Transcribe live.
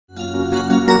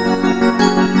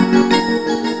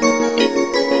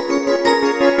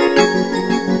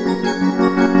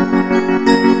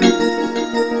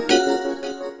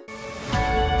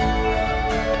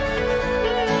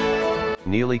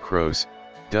Neelie Kroes,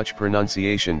 Dutch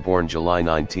pronunciation, born July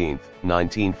 19,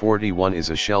 1941, is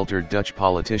a sheltered Dutch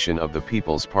politician of the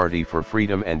People's Party for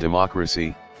Freedom and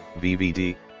Democracy,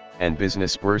 VVD, and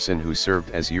businessperson who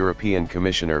served as European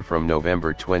Commissioner from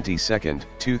November 22,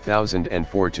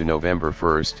 2004 to November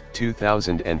 1,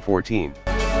 2014.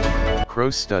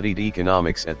 Kroes studied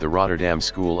economics at the Rotterdam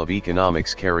School of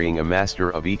Economics, carrying a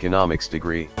Master of Economics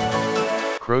degree.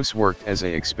 Kroes worked as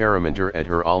an experimenter at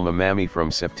her alma mammy from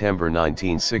September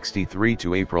 1963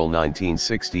 to April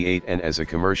 1968, and as a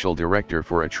commercial director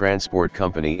for a transport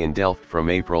company in Delft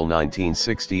from April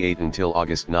 1968 until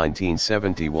August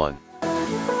 1971.